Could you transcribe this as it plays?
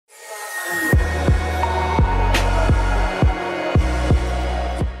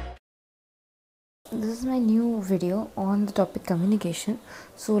is my new video on the topic communication.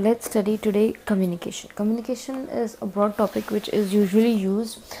 So let's study today communication. Communication is a broad topic which is usually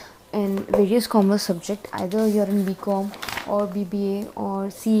used in various commerce subjects. Either you're in BCom or BBA or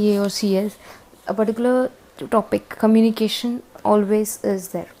CA or CS, a particular topic communication always is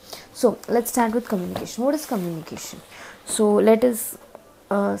there. So let's start with communication. What is communication? So let us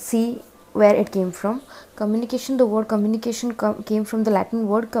see where it came from. Communication, the word communication came from the Latin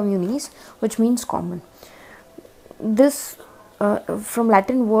word communis, which means common. This from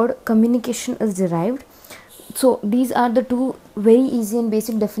Latin word communication is derived. So these are the two very easy and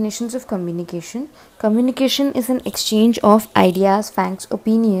basic definitions of communication. Communication is an exchange of ideas, facts,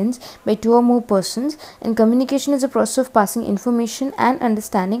 opinions by two or more persons, and communication is a process of passing information and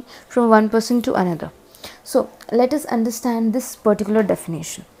understanding from one person to another. So let us understand this particular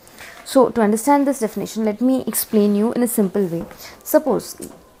definition. So to understand this definition, let me explain you in a simple way. Suppose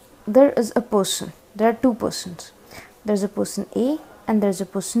there is a person, there are two persons. There is a person A and there is a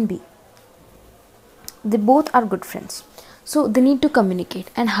person B. They both are good friends. So they need to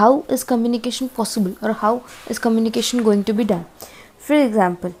communicate. And how is communication possible, or how is communication going to be done? For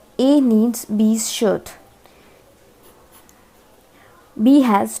example, A needs B's shirt. B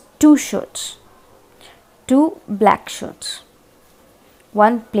has two shirts, two black shirts.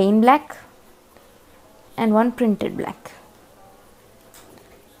 One plain black and one printed black.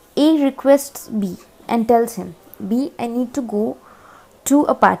 A requests B and tells him, B, I need to go to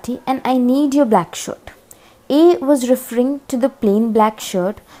a party and I need your black shirt. A was referring to the plain black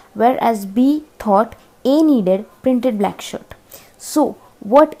shirt, whereas B thought A needed printed black shirt. So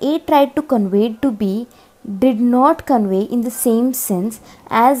what A tried to convey to B did not convey in the same sense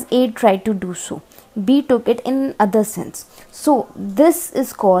as A tried to do so. B took it in other sense. So this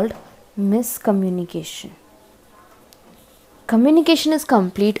is called miscommunication. Communication is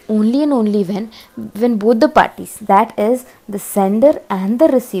complete only and only when both the parties, that is the sender and the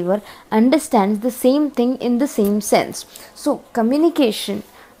receiver, understands the same thing in the same sense. So communication,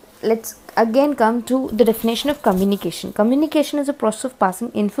 let's again come to the definition of communication. Communication is a process of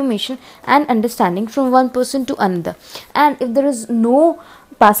passing information and understanding from one person to another. And if there is no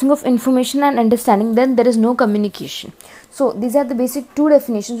passing of information and understanding, then there is no communication. So these are the basic two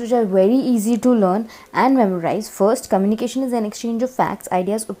definitions which are very easy to learn and memorize. First, communication is an exchange of facts,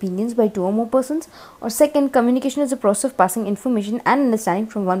 ideas, opinions by two or more persons. Or second, communication is a process of passing information and understanding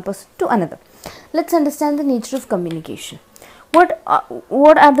from one person to another. Let's understand the nature of communication. What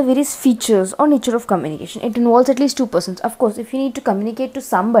are the various features or nature of communication? It involves at least two persons. Of course, if you need to communicate to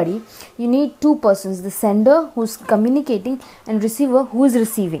somebody, you need two persons, the sender who is communicating and receiver who is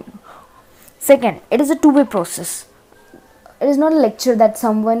receiving. Second, it is a two-way process. It is not a lecture that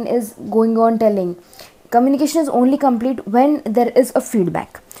someone is going on telling. Communication is only complete when there is a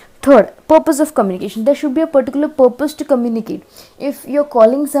feedback. Third, purpose of communication. There should be a particular purpose to communicate. If you're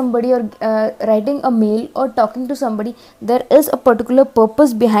calling somebody or writing a mail or talking to somebody, there is a particular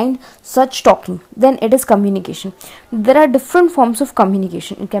purpose behind such talking, then it is communication. There are different forms of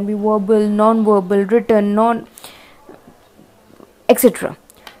communication. It can be verbal, non-verbal, written, etc.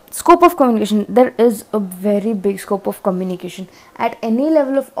 Scope of communication. There is a very big scope of communication. At any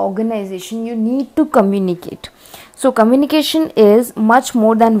level of organization, you need to communicate. So communication is much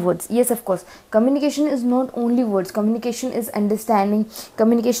more than words. Yes, of course, communication is not only words. Communication is understanding.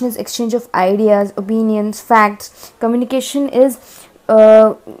 Communication is exchange of ideas, opinions, facts. Communication is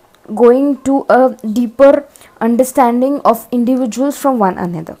going to a deeper understanding of individuals from one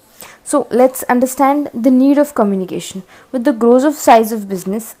another. So let's understand the need of communication. With the growth of size of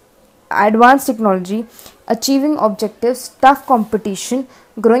business, advanced technology, achieving objectives, tough competition,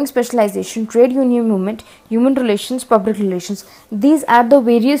 growing specialization, trade union movement, human relations, public relations, these are the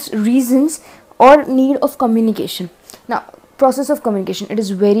various reasons or need of communication. Now, process of communication, it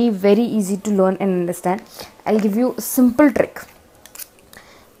is very, very easy to learn and understand. I'll give you a simple trick.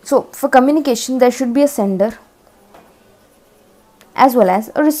 So for communication, there should be a sender as well as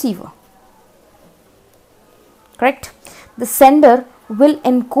a receiver. Correct? The sender will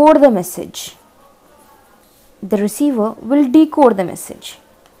encode the message. The receiver will decode the message.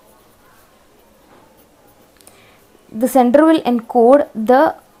 The sender will encode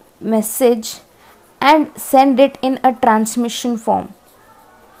the message and send it in a transmission form.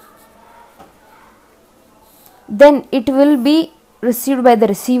 Then it will be received by the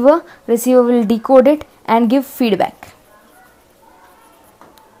receiver. Receiver will decode it and give feedback.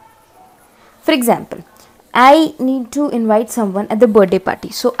 For example, I need to invite someone at the birthday party.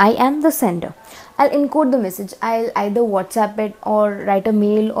 So I am the sender. I'll encode the message. I'll either WhatsApp it or write a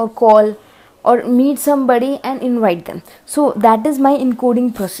mail or call or meet somebody and invite them. So that is my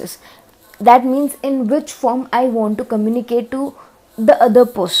encoding process. that means in which form I want to communicate to the other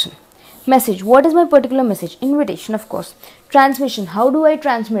person. Message, what is my particular message? Invitation, of course. Transmission, how do I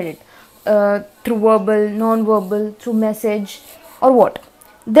transmit it? Through verbal, non-verbal, through message, or what?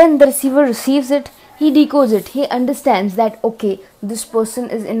 Then the receiver receives it, he decodes it, he understands that okay, this person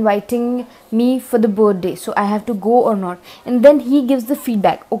is inviting me for the birthday, so I have to go or not. And then he gives the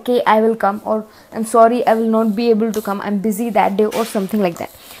feedback, okay, I will come, or I'm sorry, I will not be able to come, I'm busy that day, or something like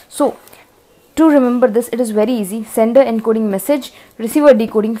that. So to remember this, it is very easy. Sender encoding message, receiver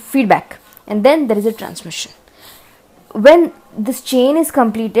decoding feedback, and then there is a transmission. When this chain is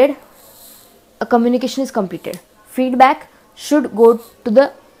completed, a communication is completed. Feedback should go to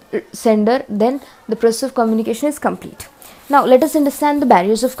the sender, then the process of communication is complete. Now let us understand the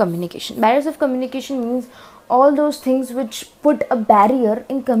barriers of communication. Barriers of communication means all those things which put a barrier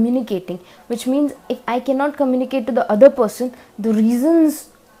in communicating, which means if I cannot communicate to the other person, the reasons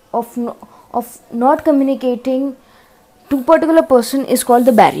of not communicating to particular person is called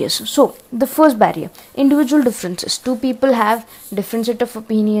the barriers. So the first barrier, individual differences. Two people have different set of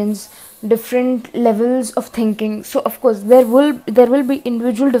opinions, different levels of thinking, so of course there will be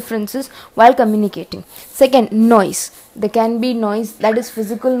individual differences while communicating. Second, noise. There can be noise, that is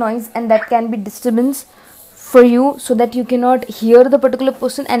physical noise, and that can be disturbance for you, so that you cannot hear the particular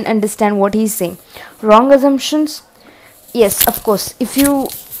person and understand what he is saying. Wrong assumptions. Yes, of course, if you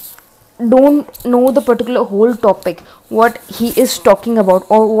don't know the particular whole topic, what he is talking about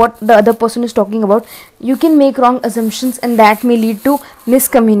or what the other person is talking about, you can make wrong assumptions, and that may lead to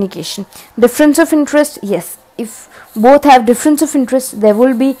miscommunication. Difference of interest. Yes, if both have difference of interest, there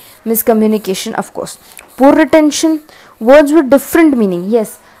will be miscommunication, of course. Poor retention. Words with different meaning.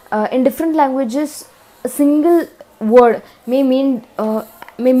 Yes, in different languages a single word may mean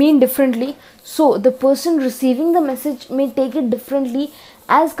differently, so the person receiving the message may take it differently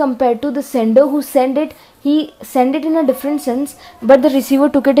as compared to the sender who sent it. He sent it in a different sense, but the receiver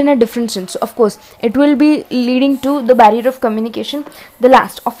took it in a different sense. So of course it will be leading to the barrier of communication. The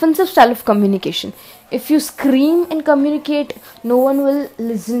last, offensive style of communication. If you scream and communicate, no one will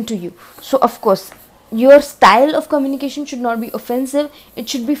listen to you. So of course your style of communication should not be offensive, it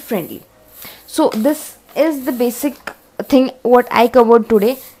should be friendly. So this is the basic thing what I covered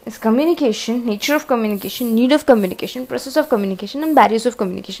today, is communication, nature of communication, need of communication, process of communication, and barriers of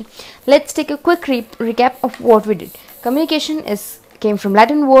communication. Let's take a quick recap of what we did. Communication came from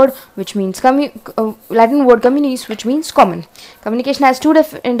Latin word which means Latin word communis, which means common. Communication has two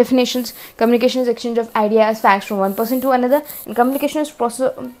definitions. Communication is exchange of ideas, facts from one person to another, and communication is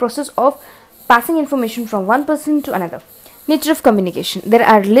process of passing information from one person to another. Nature of communication. There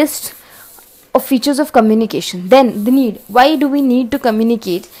are lists of features of communication. Then the need. Why do we need to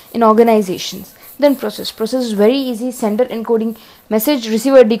communicate in organizations? Then process. Process is very easy. Sender encoding message,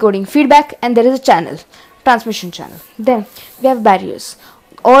 receiver decoding feedback, and there is a channel, transmission channel. Then we have barriers.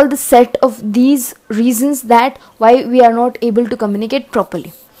 All the set of these reasons that why we are not able to communicate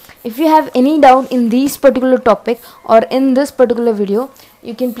properly. If you have any doubt in this particular topic or in this particular video,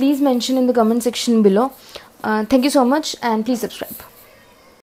 you can please mention in the comment section below. Thank you so much, and please subscribe.